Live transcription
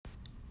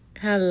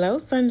Hello,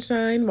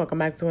 sunshine. Welcome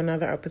back to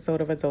another episode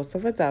of A Dose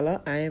of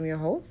Adela. I am your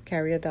host,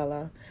 Carrie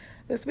Adela.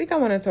 This week, I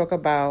want to talk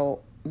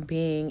about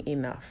being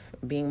enough,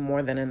 being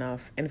more than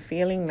enough, and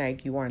feeling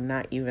like you are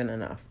not even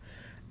enough.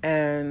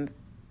 And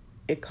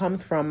it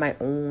comes from my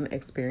own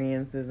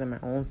experiences and my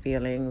own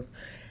feelings,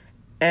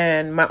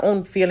 and my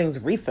own feelings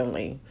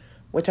recently,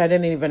 which I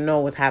didn't even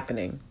know was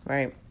happening,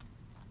 right?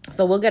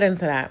 So we'll get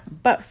into that.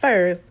 But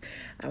first,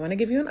 I want to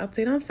give you an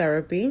update on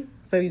therapy.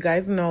 So you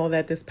guys know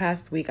that this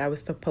past week I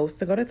was supposed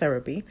to go to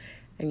therapy.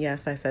 And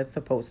yes, I said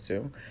supposed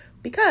to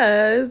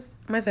because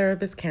my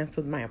therapist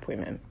canceled my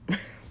appointment.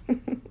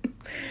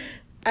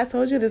 I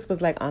told you this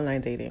was like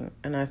online dating.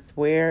 And I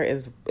swear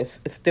it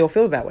still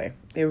feels that way.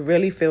 It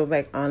really feels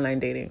like online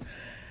dating.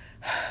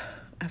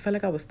 I felt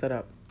like I was stood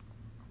up.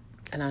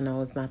 And I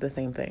know it's not the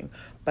same thing,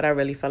 but I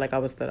really felt like I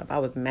was stood up. I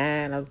was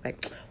mad. I was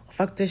like,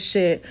 fuck this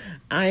shit.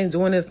 I ain't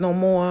doing this no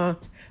more.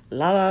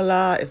 La, la,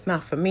 la. It's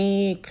not for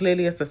me.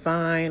 Clearly it's a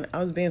sign. I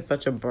was being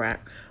such a brat.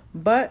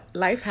 But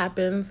life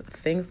happens.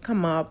 Things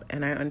come up,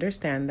 and I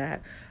understand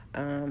that.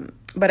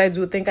 But I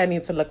do think I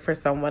need to look for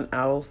someone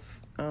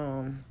else.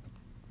 Someone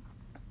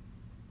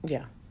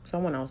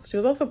else. She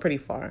was also pretty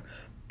far,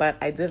 but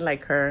I did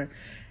like her.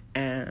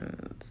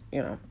 And,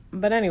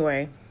 but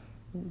anyway,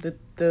 the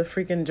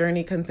freaking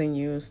journey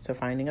continues to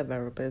finding a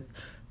therapist.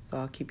 So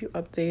I'll keep you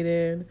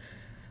updated.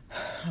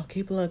 I'll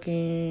keep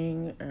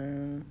looking.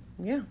 And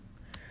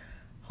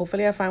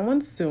hopefully I find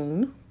one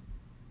soon.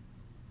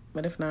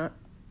 But if not,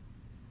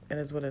 it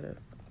is what it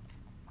is.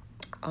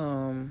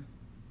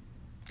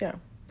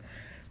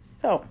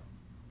 So,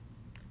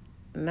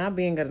 not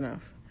being good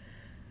enough.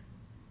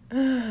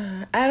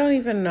 I don't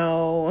even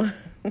know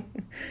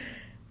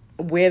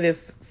where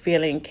this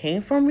feeling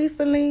came from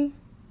recently.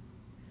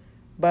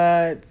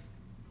 But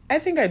I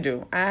think I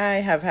do.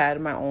 I have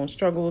had my own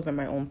struggles and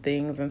my own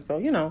things. And so,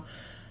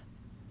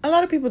 a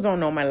lot of people don't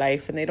know my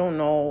life and they don't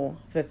know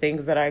the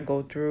things that I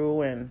go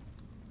through. And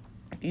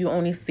you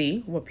only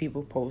see what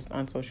people post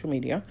on social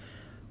media.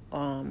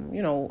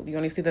 You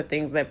only see the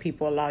things that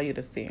people allow you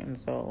to see. And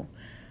so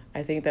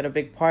I think that a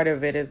big part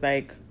of it is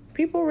like,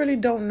 people really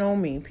don't know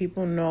me.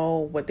 People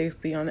know what they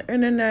see on the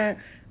internet.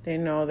 They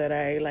know that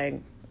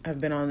I've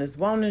been on this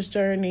wellness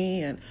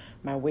journey and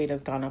my weight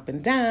has gone up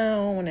and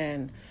down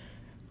and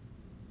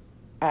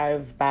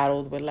I've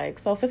battled with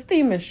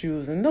self-esteem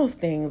issues and those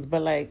things,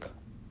 but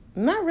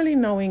not really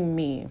knowing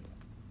me.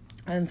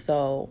 And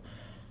so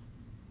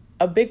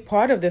a big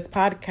part of this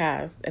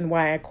podcast and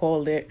why I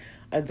called it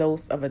A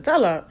Dose of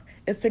Adela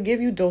is to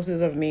give you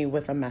doses of me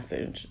with a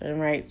message, and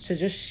right, to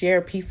just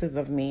share pieces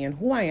of me and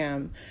who I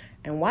am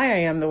and why I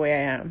am the way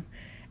I am,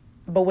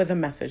 but with a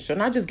message. So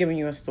not just giving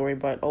you a story,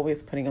 but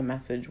always putting a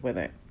message with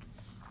it.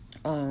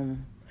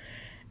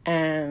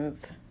 And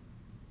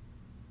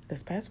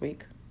this past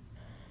week,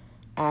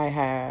 I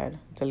had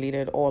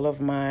deleted all of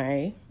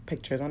my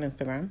pictures on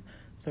Instagram.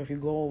 So if you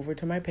go over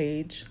to my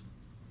page,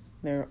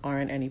 there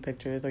aren't any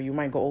pictures, or you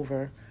might go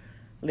over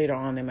later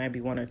on. There might be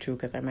one or two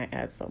because I might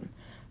add some.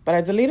 But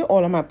I deleted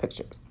all of my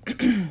pictures.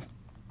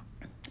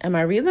 And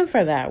my reason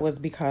for that was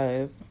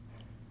because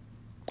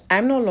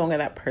I'm no longer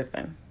that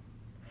person.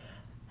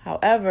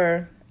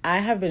 However, I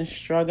have been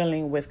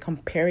struggling with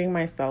comparing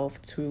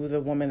myself to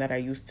the woman that I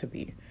used to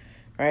be,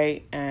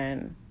 right?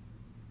 And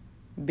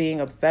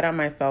being upset at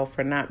myself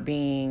for not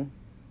being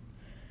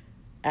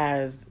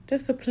as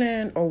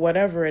disciplined or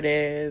whatever it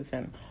is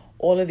and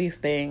all of these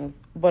things,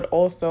 but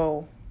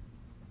also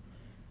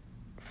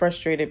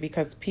frustrated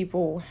because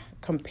people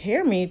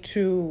compare me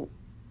to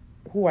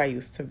who I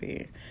used to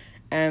be.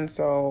 And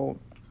so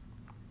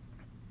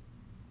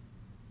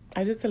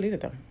I just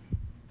deleted them.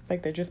 It's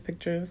like they're just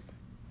pictures.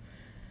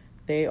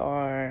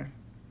 I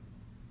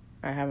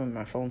have them on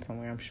my phone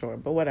somewhere, I'm sure,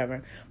 but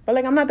whatever.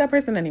 But I'm not that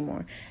person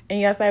anymore.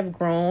 And yes, I've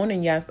grown,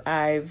 and yes,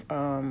 I've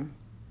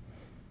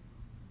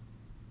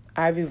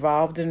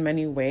evolved in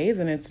many ways,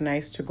 and it's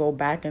nice to go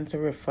back and to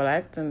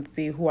reflect and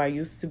see who I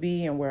used to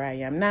be and where I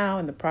am now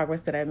and the progress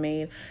that I've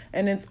made.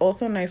 And it's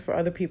also nice for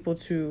other people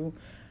to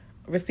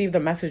receive the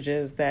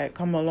messages that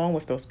come along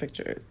with those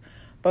pictures.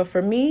 But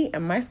for me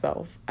and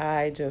myself,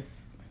 I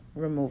just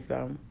removed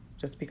them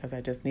just because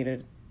I just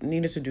needed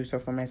to do so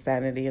for my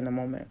sanity in the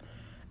moment.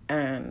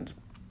 And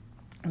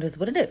it is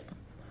what it is.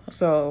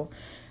 So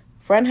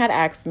a friend had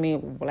asked me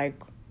why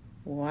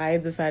I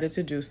decided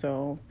to do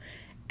so.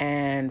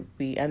 And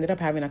we ended up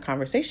having a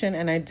conversation,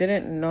 and I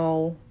didn't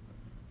know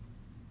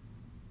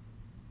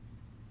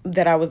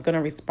that I was going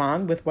to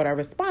respond with what I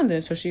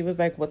responded. So she was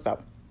like, "What's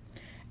up?"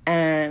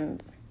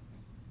 And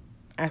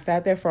I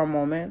sat there for a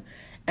moment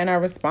and I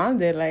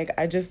responded,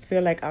 I just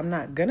feel like I'm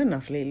not good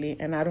enough lately,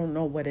 and I don't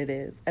know what it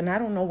is, and I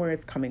don't know where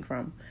it's coming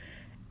from.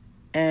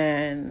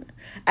 And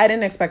I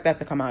didn't expect that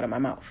to come out of my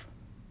mouth.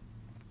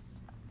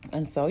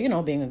 And so,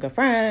 being a good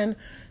friend,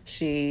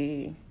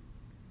 she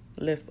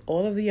lists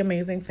all of the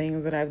amazing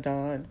things that I've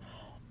done,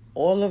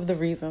 all of the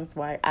reasons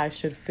why I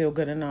should feel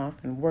good enough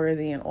and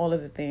worthy, and all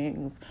of the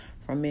things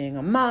from being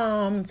a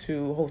mom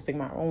to hosting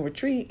my own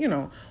retreat,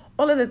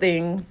 all of the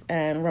things,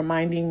 and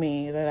reminding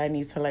me that I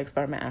need to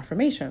start my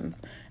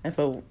affirmations. And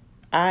so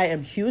I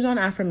am huge on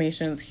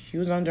affirmations,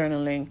 huge on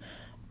journaling,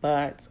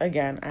 but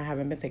again, I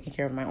haven't been taking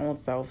care of my own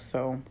self,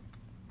 so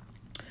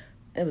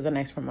it was a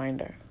nice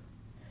reminder.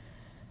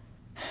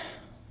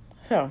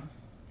 So,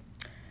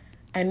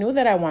 I knew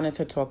that I wanted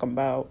to talk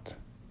about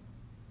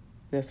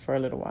this for a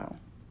little while,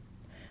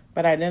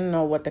 but I didn't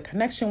know what the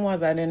connection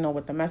was. I didn't know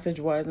what the message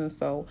was, and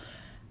so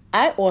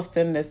I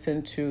often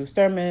listen to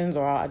sermons,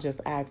 or I'll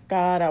just ask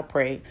God, I'll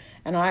pray,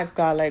 and I'll ask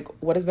God, like,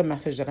 what is the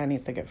message that I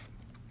need to give?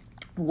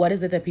 What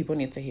is it that people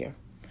need to hear?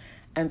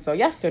 And so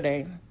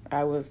yesterday,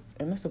 I was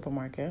in the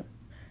supermarket,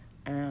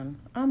 and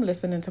I'm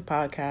listening to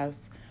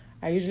podcasts.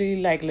 I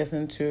usually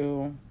listen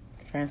to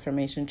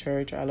Transformation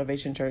Church or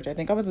Elevation Church. I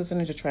think I was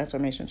listening to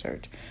Transformation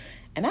Church.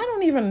 And I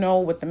don't even know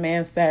what the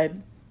man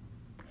said.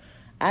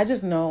 I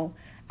just know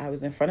I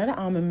was in front of the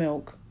almond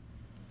milk,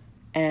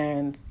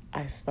 and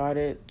I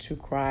started to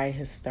cry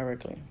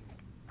hysterically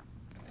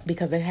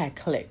because it had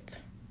clicked.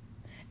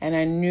 And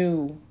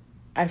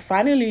I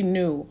finally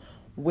knew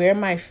where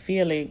my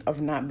feeling of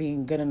not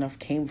being good enough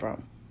came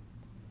from.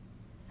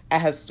 I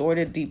had stored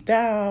it deep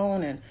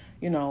down, and,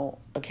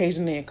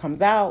 occasionally it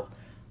comes out,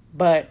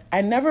 but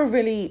I never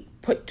really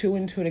put two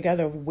and two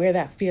together of where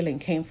that feeling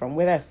came from,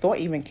 where that thought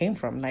even came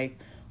from. Like,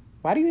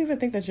 why do you even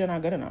think that you're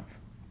not good enough?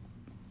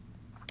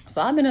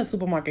 So I'm in a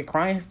supermarket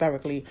crying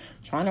hysterically,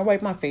 trying to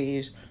wipe my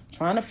face,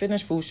 trying to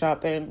finish food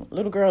shopping,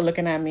 little girl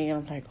looking at me,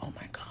 and I'm like, oh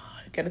my God,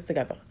 get it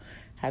together.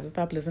 Had to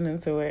stop listening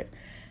to it,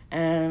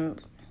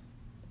 and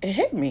it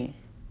hit me.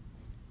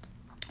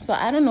 So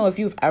I don't know if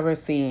you've ever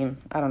seen,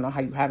 I don't know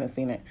how you haven't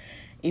seen it,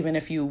 even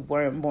if you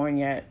weren't born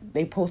yet,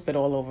 they post it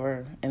all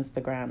over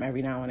Instagram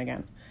every now and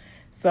again.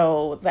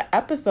 So the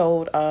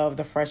episode of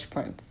The Fresh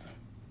Prince.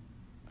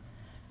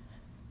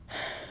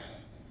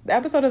 The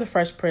episode of The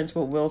Fresh Prince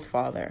with Will's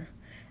father.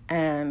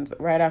 And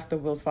right after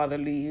Will's father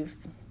leaves,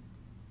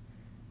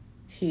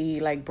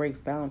 he breaks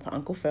down to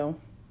Uncle Phil.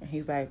 And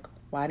he's like,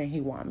 why didn't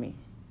he want me?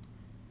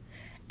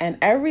 And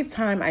every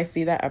time I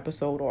see that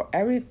episode, or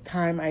every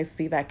time I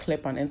see that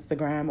clip on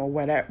Instagram or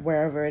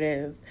wherever it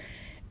is,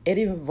 it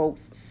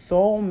evokes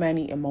so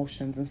many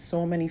emotions and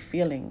so many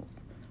feelings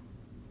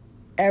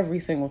every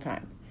single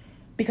time.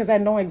 Because I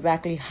know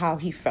exactly how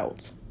he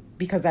felt.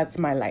 Because that's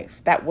my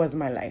life. That was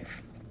my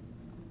life.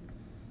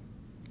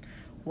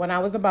 When I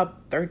was about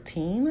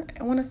 13,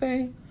 I want to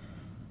say,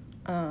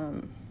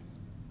 when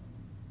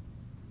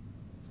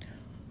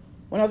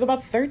I was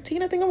about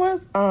 13, I think it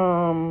was,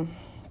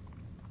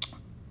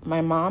 my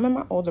mom and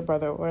my older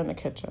brother were in the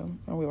kitchen,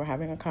 and we were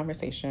having a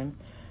conversation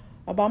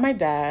about my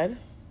dad,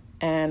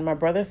 and my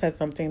brother said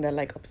something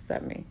that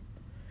upset me.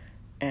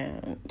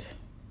 And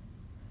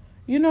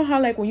you know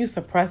how when you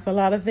suppress a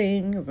lot of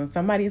things, and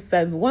somebody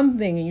says one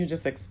thing and you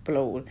just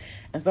explode.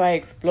 And so I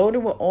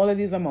exploded with all of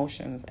these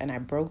emotions, and I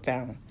broke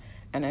down,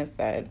 and I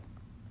said,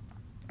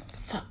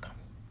 fuck,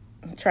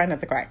 I'm trying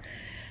not to cry.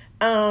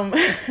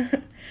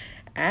 I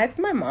asked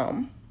my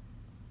mom,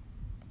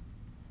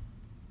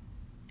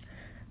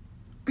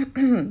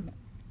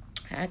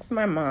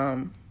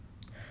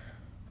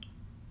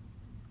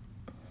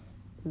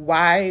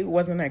 why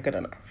wasn't I good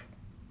enough?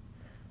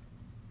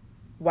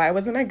 Why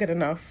wasn't I good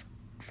enough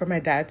for my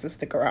dad to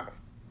stick around?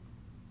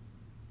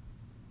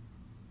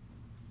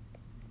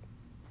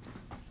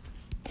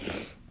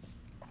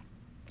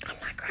 I'm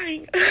not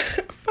crying.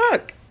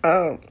 Fuck.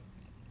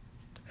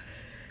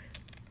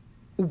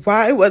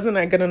 Why wasn't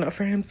I good enough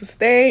for him to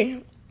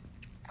stay?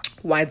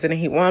 Why didn't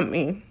he want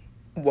me?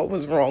 What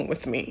was wrong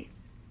with me?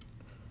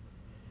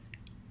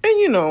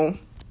 And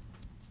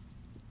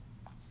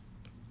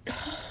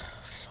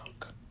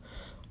fuck.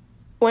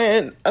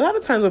 When a lot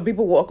of times when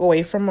people walk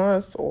away from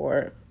us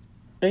or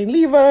they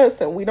leave us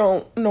and we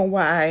don't know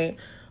why,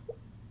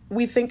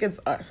 we think it's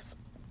us.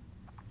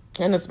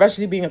 And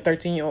especially being a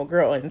 13-year-old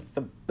girl, and it's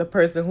the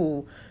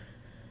person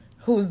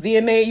whose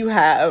DNA you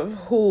have,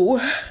 who,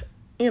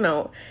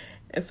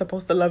 is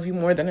supposed to love you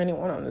more than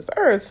anyone on this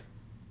earth.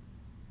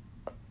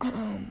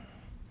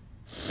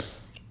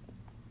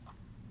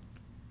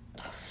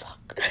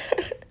 Fuck.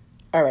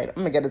 All right, I'm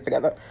gonna get it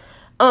together.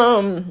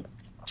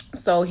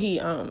 So he,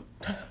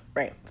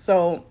 right.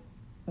 So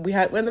we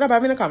ended up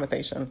having a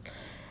conversation,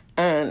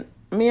 and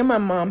me and my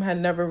mom had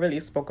never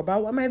really spoke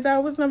about why my dad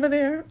was never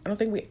there. I don't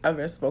think we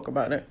ever spoke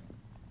about it.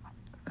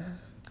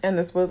 And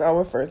this was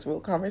our first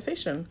real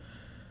conversation.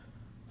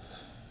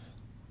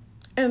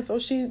 And so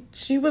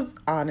she was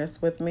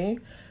honest with me.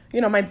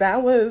 My dad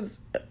was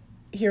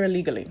here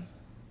illegally,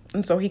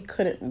 and so he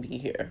couldn't be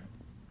here.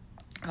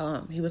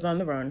 He was on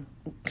the run,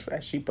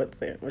 as she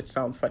puts it, which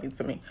sounds funny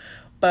to me.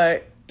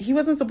 But he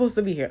wasn't supposed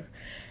to be here,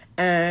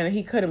 and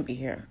he couldn't be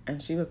here. And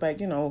she was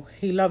like,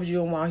 he loved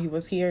you, and while he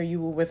was here,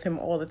 you were with him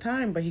all the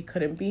time, but he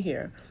couldn't be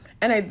here.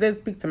 And I did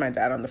speak to my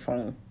dad on the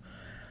phone,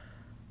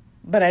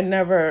 but I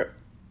never,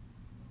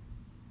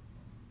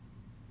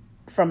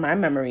 from my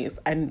memories,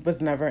 I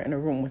was never in a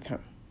room with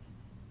him.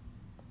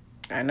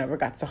 I never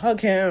got to hug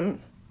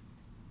him.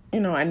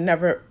 I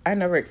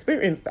never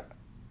experienced that.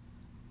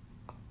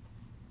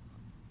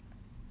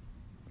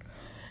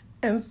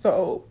 And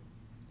so,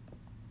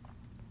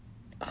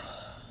 damn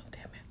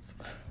it.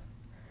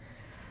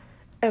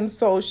 And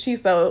she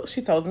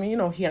tells me,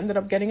 he ended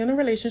up getting in a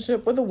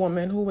relationship with a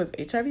woman who was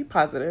HIV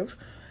positive,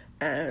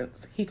 and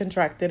he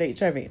contracted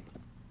HIV.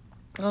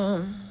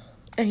 And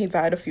he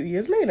died a few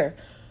years later.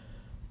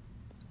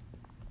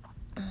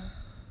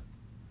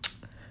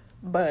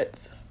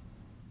 But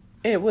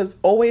it was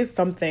always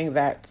something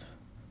that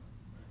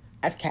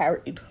I've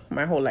carried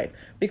my whole life.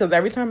 Because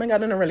every time I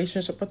got in a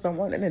relationship with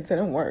someone and it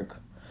didn't work,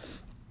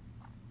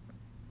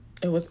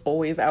 I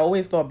always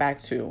thought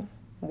back to,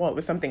 well, it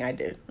was something I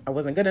did. I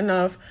wasn't good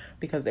enough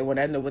because they would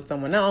end up with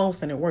someone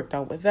else and it worked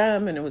out with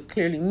them and it was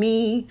clearly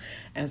me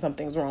and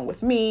something's wrong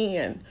with me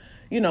and,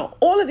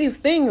 all of these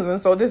things. And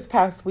so this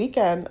past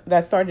weekend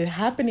that started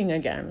happening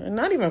again, and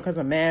not even because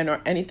of man or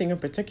anything in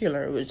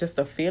particular, it was just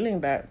a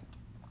feeling that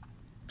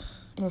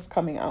was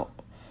coming out.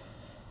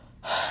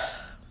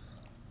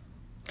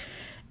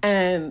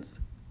 And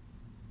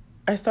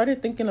I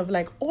started thinking of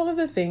like all of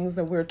the things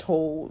that we're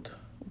told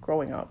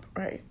growing up,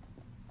 right?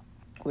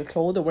 We're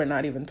told or we're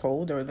not even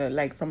told, or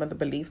like some of the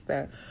beliefs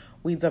that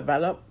we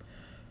develop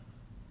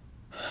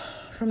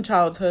from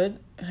childhood.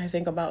 And I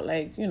think about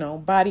like,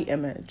 body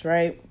image,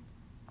 right?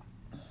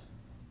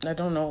 I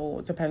don't know,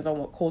 it depends on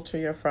what culture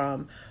you're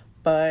from,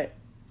 but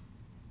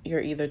you're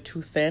either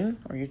too thin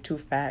or you're too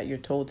fat. You're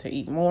told to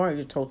eat more,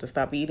 you're told to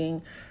stop eating,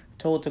 you're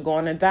told to go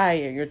on a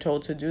diet, you're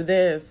told to do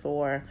this,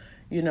 or,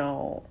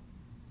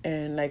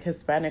 in like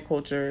Hispanic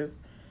cultures,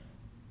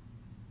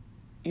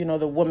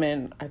 the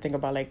woman, I think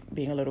about like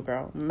being a little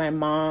girl. My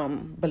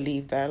mom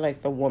believed that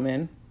like the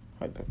woman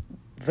or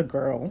the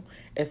girl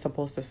is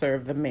supposed to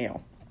serve the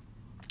male.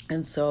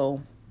 And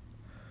so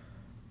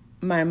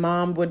my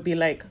mom would be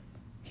like,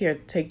 here,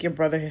 take your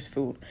brother his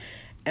food.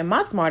 And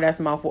my smart ass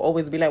mouth will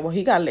always be like, well,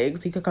 he got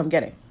legs, he could come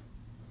get it.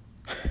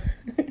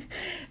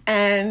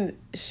 And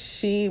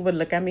she would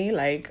look at me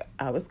like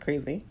I was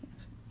crazy.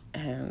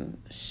 And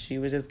she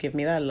would just give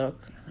me that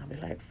look. And I'll be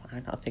like,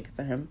 fine, I'll take it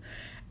to him.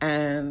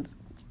 And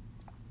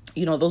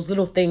those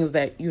little things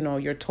that,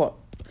 you're taught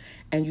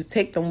and you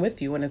take them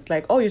with you. And it's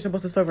like, oh, you're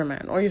supposed to serve a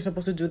man, or you're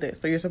supposed to do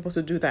this, or you're supposed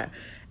to do that.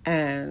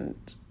 And,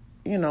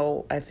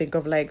 I think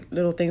of like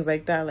little things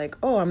like that, like,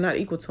 oh, I'm not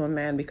equal to a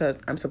man because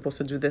I'm supposed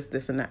to do this,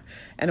 this, and that.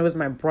 And it was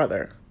my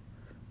brother,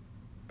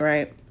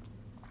 right?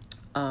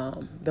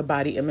 The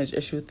body image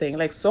issue thing,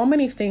 like so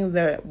many things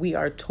that we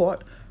are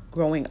taught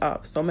growing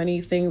up, so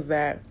many things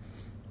that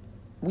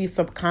we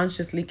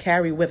subconsciously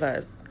carry with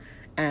us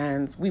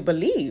and we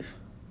believe.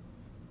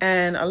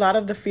 And a lot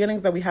of the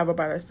feelings that we have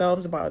about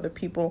ourselves, about other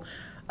people,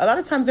 a lot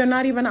of times they're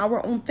not even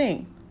our own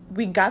thing.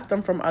 We got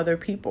them from other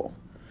people.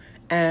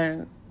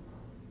 And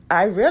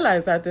I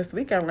realized that this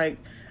weekend, like,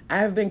 I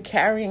have been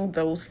carrying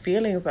those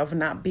feelings of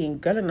not being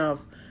good enough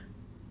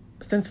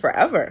since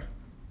forever.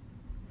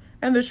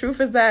 And the truth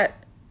is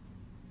that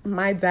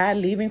my dad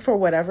leaving for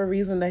whatever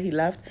reason that he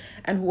left,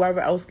 and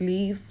whoever else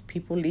leaves,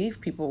 people leave,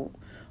 people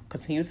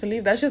continue to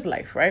leave. That's just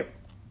life, right?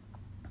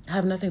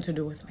 Have nothing to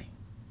do with me.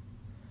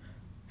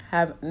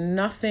 Have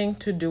nothing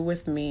to do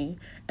with me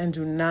and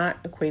do not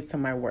equate to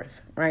my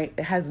worth, right?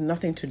 It has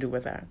nothing to do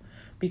with that.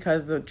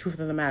 Because the truth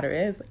of the matter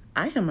is,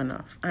 I am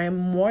enough. I am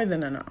more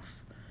than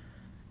enough.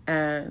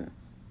 And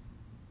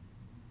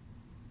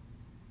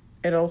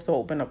it also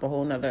opened up a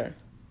whole nother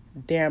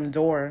damn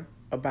door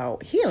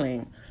about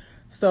healing.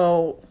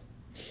 So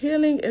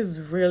healing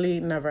is really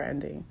never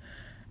ending.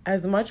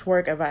 As much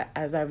work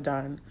as I've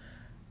done,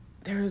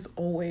 there is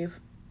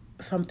always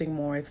something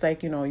more. It's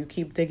like, you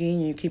keep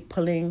digging, you keep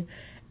pulling,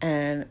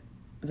 and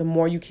the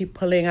more you keep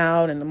pulling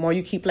out and the more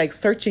you keep like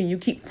searching, you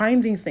keep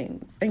finding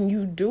things, and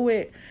you do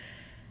it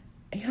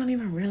and you don't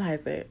even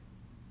realize it.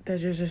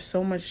 There's just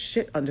so much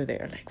shit under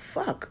there. Like,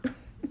 fuck.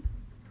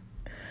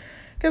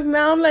 Because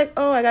now I'm like,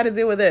 oh, I got to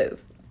deal with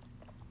this.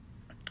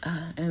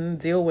 And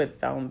deal with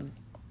sounds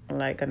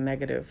like a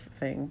negative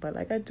thing, but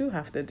like I do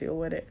have to deal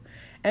with it.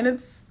 And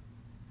it's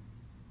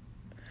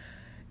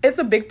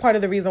a big part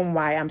of the reason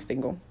why I'm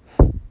single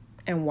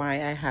and why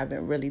I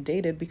haven't really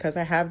dated, because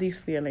I have these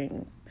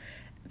feelings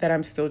that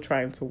I'm still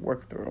trying to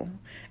work through.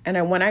 And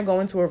then when I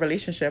go into a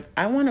relationship,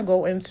 I want to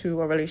go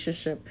into a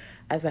relationship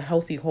as a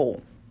healthy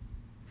whole.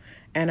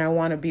 And I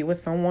want to be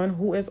with someone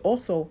who is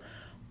also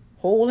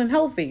whole and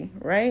healthy,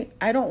 right?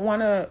 I don't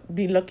want to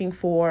be looking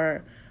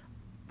for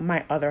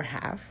my other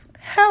half.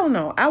 Hell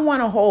no. I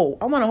want a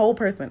whole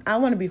person. I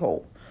want to be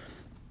whole.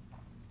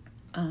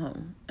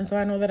 And so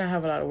I know that I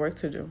have a lot of work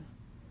to do.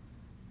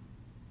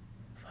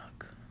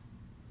 Fuck.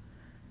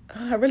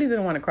 I really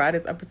didn't want to cry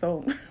this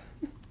episode.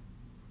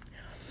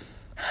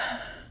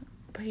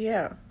 But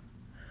yeah.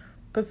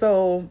 But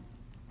so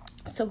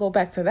to go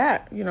back to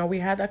that, we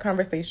had that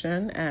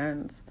conversation,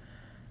 and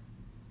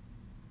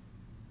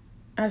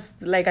I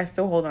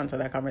still hold on to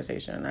that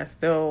conversation. I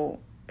still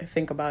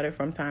think about it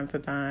from time to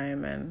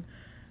time, and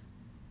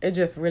it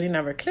just really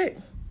never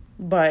clicked.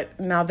 But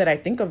now that I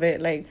think of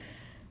it, like,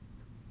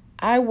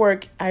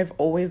 I've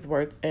always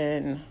worked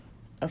in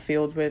a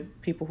field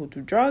with people who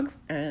do drugs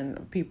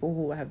and people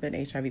who have been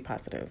HIV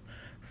positive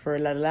for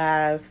the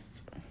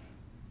last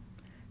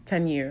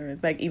 10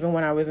 years. Like, even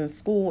when I was in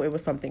school, it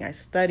was something I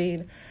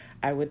studied.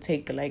 I would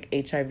take like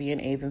HIV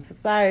and AIDS in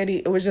society.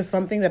 It was just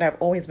something that I've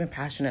always been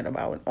passionate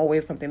about and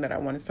always something that I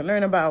wanted to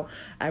learn about.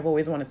 I've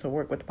always wanted to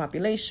work with the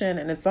population,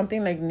 and it's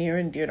something like near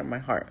and dear to my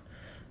heart.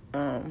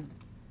 And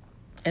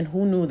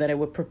who knew that it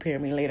would prepare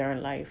me later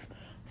in life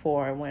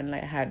for when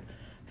like, I had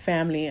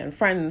family and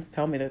friends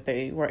tell me that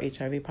they were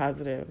HIV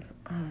positive.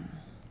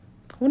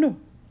 Who knew?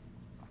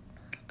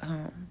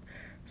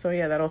 So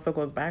yeah, that also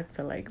goes back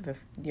to like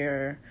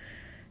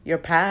your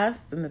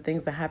past and the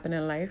things that happen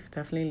in life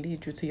definitely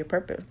lead you to your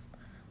purpose.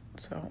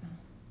 So,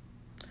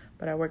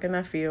 but I work in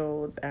that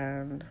field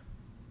and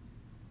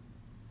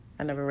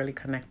I never really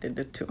connected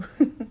the two.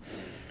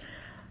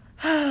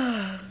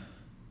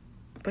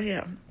 But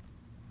yeah,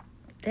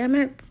 damn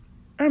it.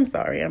 I'm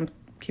sorry.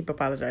 Keep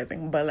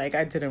apologizing, but like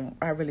I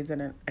really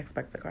didn't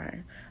expect to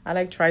cry. I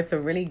like tried to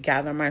really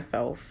gather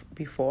myself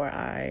before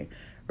I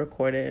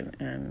recorded,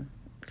 and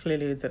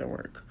clearly it didn't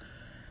work.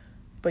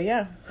 But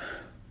yeah,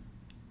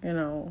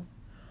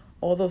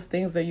 all those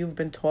things that you've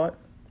been taught,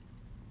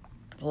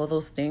 all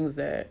those things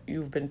that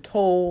you've been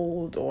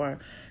told, or,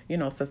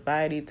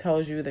 society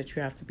tells you that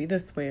you have to be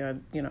this way, or,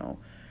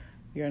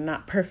 you're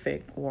not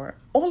perfect, or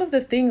all of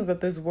the things that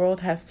this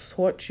world has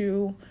taught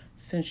you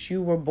since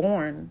you were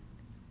born,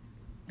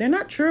 they're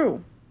not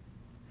true.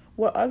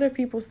 What other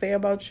people say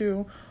about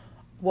you,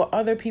 what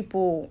other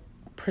people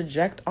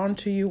project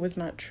onto you is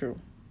not true.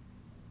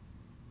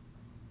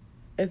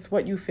 It's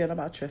what you feel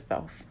about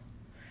yourself.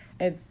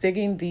 It's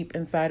digging deep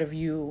inside of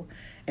you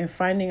and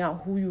finding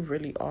out who you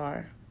really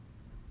are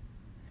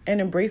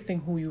and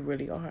embracing who you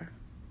really are.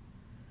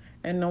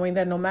 And knowing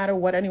that no matter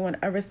what anyone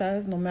ever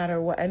says, no matter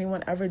what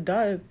anyone ever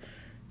does,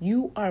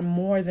 you are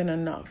more than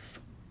enough.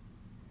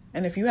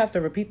 And if you have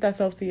to repeat that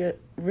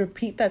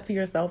to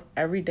yourself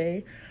every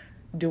day,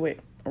 do it.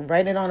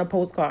 Write it on a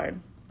postcard.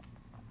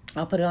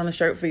 I'll put it on a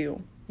shirt for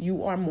you.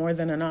 You are more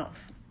than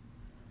enough.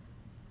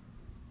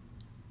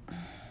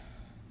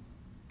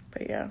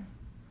 But yeah,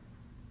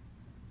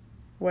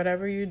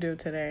 whatever you do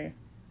today,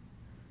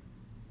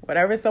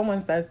 whatever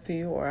someone says to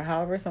you or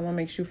however someone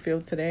makes you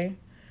feel today,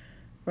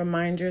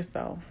 remind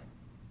yourself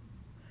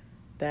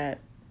that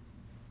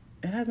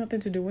it has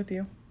nothing to do with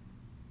you.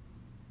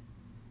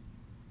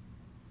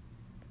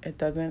 It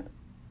doesn't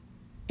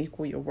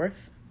equal your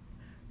worth.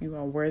 You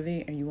are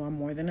worthy and you are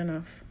more than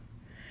enough.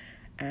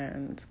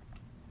 And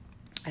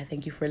I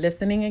thank you for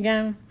listening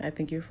again. I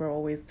thank you for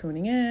always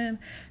tuning in.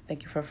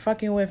 Thank you for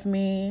fucking with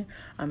me.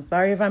 I'm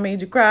sorry if I made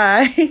you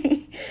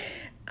cry.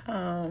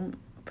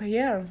 But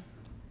yeah,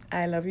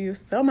 I love you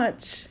so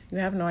much. You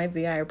have no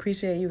idea. I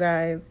appreciate you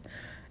guys.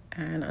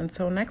 And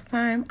until next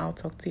time, I'll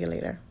talk to you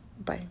later.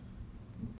 Bye.